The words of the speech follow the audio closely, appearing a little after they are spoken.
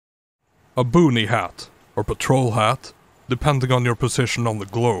A boonie hat, or patrol hat, depending on your position on the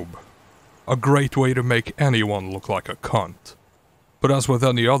globe. A great way to make anyone look like a cunt. But as with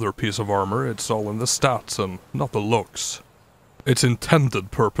any other piece of armor, it's all in the stats and not the looks. Its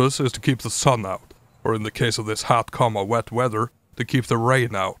intended purpose is to keep the sun out, or in the case of this hat, wet weather, to keep the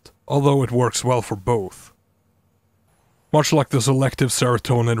rain out, although it works well for both. Much like the selective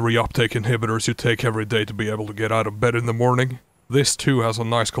serotonin reuptake inhibitors you take every day to be able to get out of bed in the morning, this too has a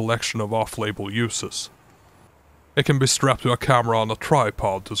nice collection of off-label uses. It can be strapped to a camera on a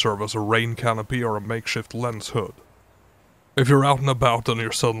tripod to serve as a rain canopy or a makeshift lens hood. If you're out and about and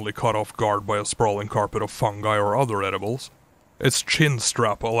you're suddenly caught off guard by a sprawling carpet of fungi or other edibles, its chin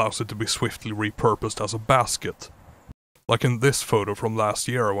strap allows it to be swiftly repurposed as a basket. Like in this photo from last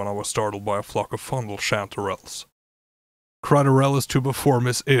year when I was startled by a flock of funnel chanterelles. Craterellus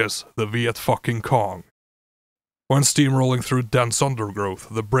tubiformis is the Viet fucking Cong. When steamrolling through dense undergrowth,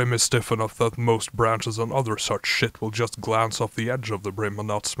 the brim is stiff enough that most branches and other such shit will just glance off the edge of the brim and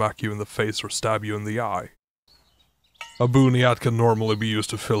not smack you in the face or stab you in the eye. A boonie hat can normally be used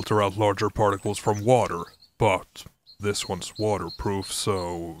to filter out larger particles from water, but this one's waterproof,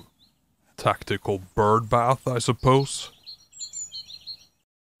 so... tactical bird bath, I suppose?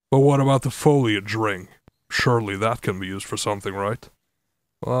 But what about the foliage ring? Surely that can be used for something, right?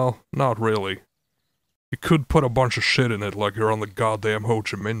 Well, not really. You could put a bunch of shit in it like you're on the goddamn Ho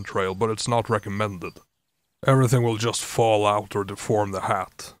Chi Minh Trail, but it's not recommended. Everything will just fall out or deform the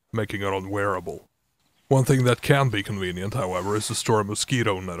hat, making it unwearable. One thing that can be convenient, however, is to store a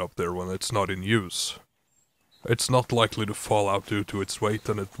mosquito net up there when it's not in use. It's not likely to fall out due to its weight,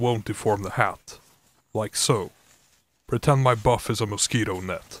 and it won't deform the hat. Like so. Pretend my buff is a mosquito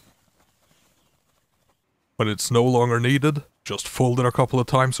net. When it's no longer needed, just fold it a couple of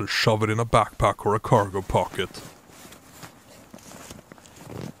times and shove it in a backpack or a cargo pocket.